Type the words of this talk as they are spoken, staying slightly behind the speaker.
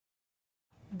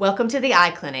Welcome to the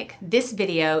Eye Clinic. This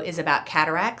video is about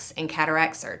cataracts and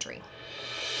cataract surgery.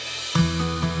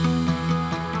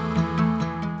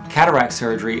 Cataract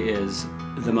surgery is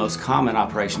the most common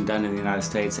operation done in the United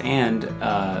States and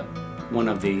one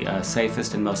of the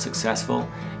safest and most successful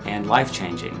and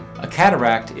life-changing. A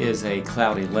cataract is a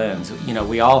cloudy lens. You know,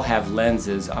 we all have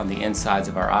lenses on the insides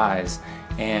of our eyes,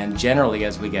 and generally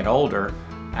as we get older,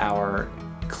 our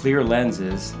clear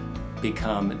lenses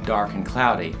become dark and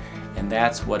cloudy. And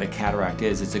that's what a cataract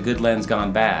is. It's a good lens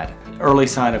gone bad. Early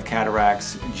sign of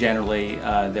cataracts, generally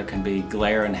there can be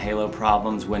glare and halo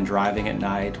problems when driving at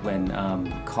night, when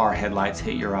car headlights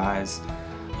hit your eyes.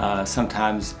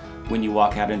 Sometimes when you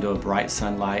walk out into a bright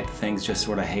sunlight, things just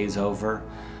sort of haze over.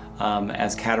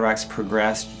 As cataracts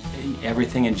progress,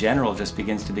 everything in general just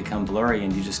begins to become blurry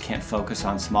and you just can't focus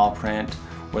on small print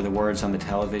or the words on the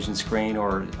television screen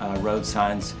or road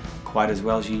signs quite as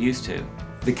well as you used to.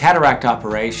 The cataract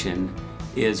operation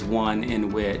is one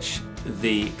in which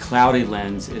the cloudy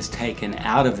lens is taken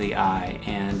out of the eye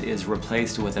and is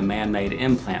replaced with a man-made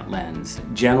implant lens.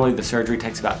 Generally, the surgery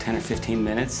takes about 10 or 15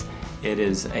 minutes. It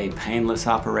is a painless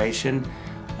operation.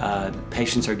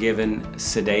 Patients are given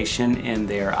sedation in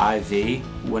their IV.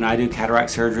 When I do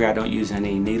cataract surgery, I don't use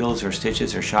any needles or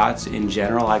stitches or shots. In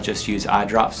general, I just use eye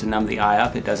drops to numb the eye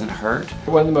up. It doesn't hurt.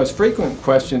 One of the most frequent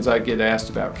questions I get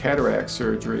asked about cataract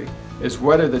surgery is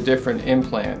what are the different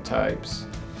implant types?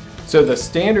 So the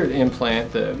standard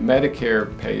implant that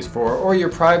Medicare pays for or your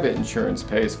private insurance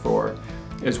pays for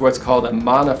is what's called a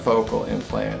monofocal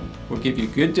implant. Will give you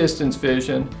good distance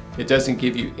vision. It doesn't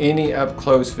give you any up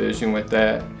close vision with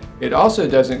that. It also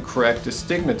doesn't correct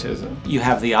astigmatism. You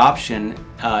have the option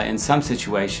in some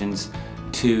situations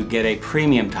to get a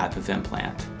premium type of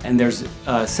implant. And there's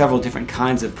several different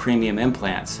kinds of premium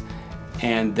implants.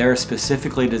 And they're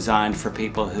specifically designed for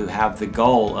people who have the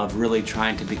goal of really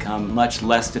trying to become much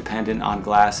less dependent on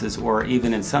glasses, or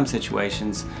even in some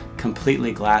situations,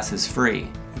 completely glasses free.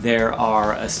 There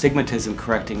are astigmatism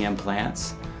correcting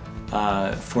implants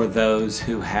for those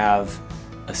who have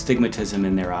astigmatism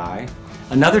in their eye.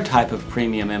 Another type of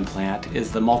premium implant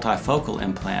is the multifocal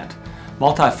implant.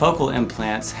 Multifocal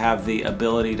implants have the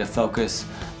ability to focus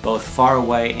both far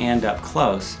away and up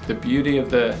close. The beauty of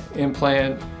the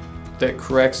implant that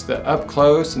corrects the up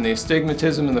close and the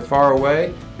astigmatism in the far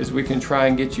away is we can try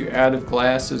and get you out of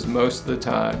glasses most of the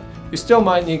time. You still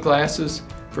might need glasses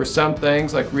for some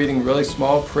things like reading really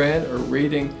small print or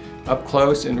reading up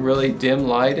close in really dim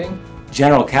lighting.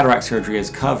 General cataract surgery is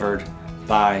covered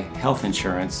by health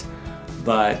insurance,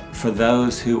 but for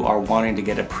those who are wanting to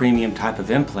get a premium type of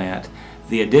implant,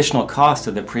 the additional cost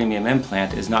of the premium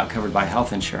implant is not covered by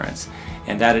health insurance,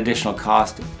 and that additional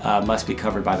cost must be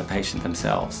covered by the patient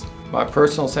themselves. My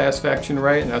personal satisfaction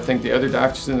rate, and I think the other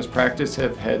doctors in this practice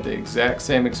have had the exact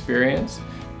same experience,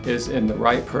 is in the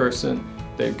right person.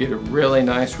 They get a really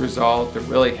nice result. They're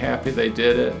really happy they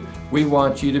did it. We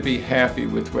want you to be happy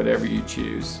with whatever you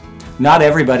choose. Not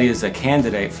everybody is a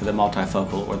candidate for the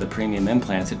multifocal or the premium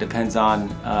implants. It depends on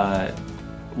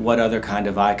what other kind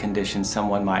of eye condition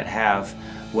someone might have,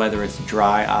 whether it's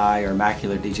dry eye or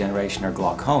macular degeneration or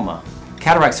glaucoma.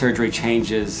 Cataract surgery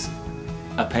changes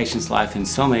a patient's life in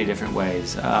so many different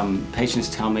ways. Patients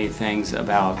tell me things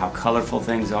about how colorful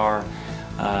things are.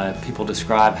 People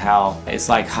describe how it's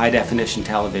like high definition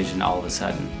television all of a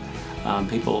sudden.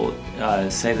 People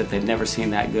say that they've never seen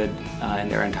that good in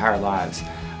their entire lives.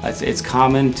 It's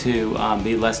common to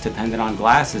be less dependent on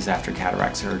glasses after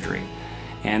cataract surgery.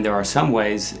 And there are some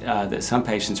ways that some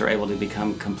patients are able to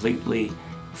become completely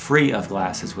free of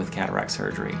glasses with cataract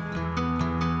surgery.